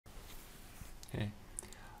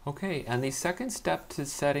Okay, and the second step to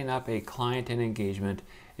setting up a client and engagement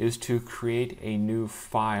is to create a new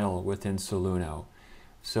file within Soluno.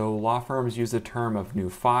 So law firms use the term of new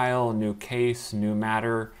file, new case, new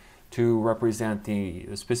matter to represent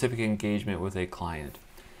the specific engagement with a client.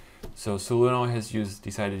 So Soluno has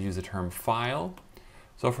decided to use the term file.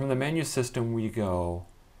 So from the menu system we go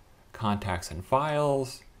contacts and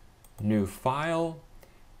files, new file,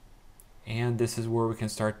 and this is where we can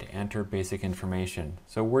start to enter basic information.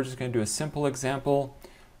 So we're just going to do a simple example.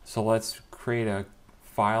 So let's create a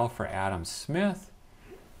file for Adam Smith.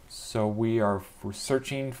 So we're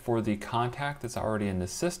searching for the contact that's already in the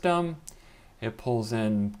system. It pulls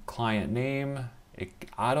in client name, it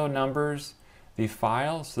auto numbers the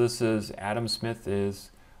file. So this is Adam Smith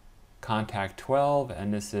is contact 12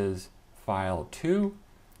 and this is file 2.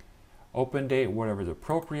 Open date, whatever is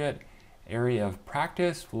appropriate. Area of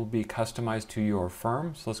practice will be customized to your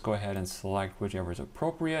firm. So let's go ahead and select whichever is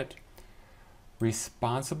appropriate.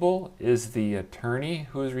 Responsible is the attorney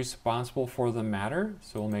who is responsible for the matter.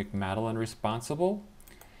 So we'll make Madeline responsible.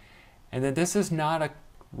 And then this is not a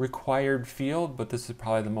required field, but this is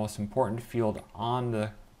probably the most important field on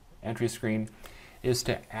the entry screen, is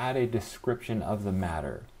to add a description of the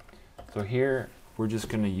matter. So here we're just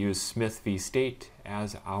going to use Smith v. State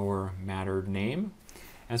as our matter name.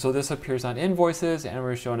 And so this appears on invoices, and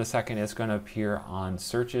we're showing in a second it's going to appear on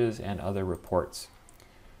searches and other reports.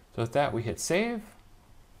 So with that, we hit save.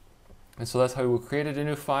 And so that's how we created a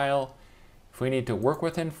new file. If we need to work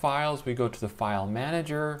within files, we go to the file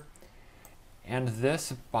manager. And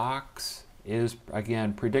this box is,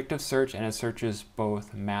 again, predictive search, and it searches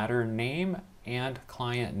both matter name and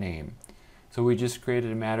client name. So we just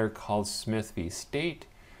created a matter called Smith v. State.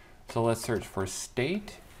 So let's search for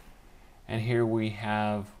state. And here we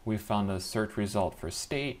found a search result for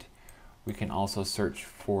state. We can also search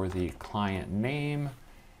for the client name.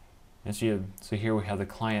 And so here we have the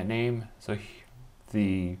client name. So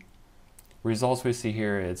the results we see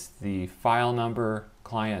here, it's the file number,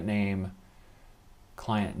 client name,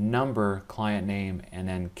 client number, client name, and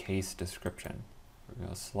then case description. We're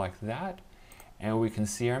going to select that, and we can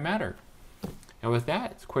see our matter. And with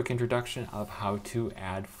that, it's a quick introduction of how to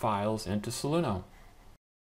add files into Soluno.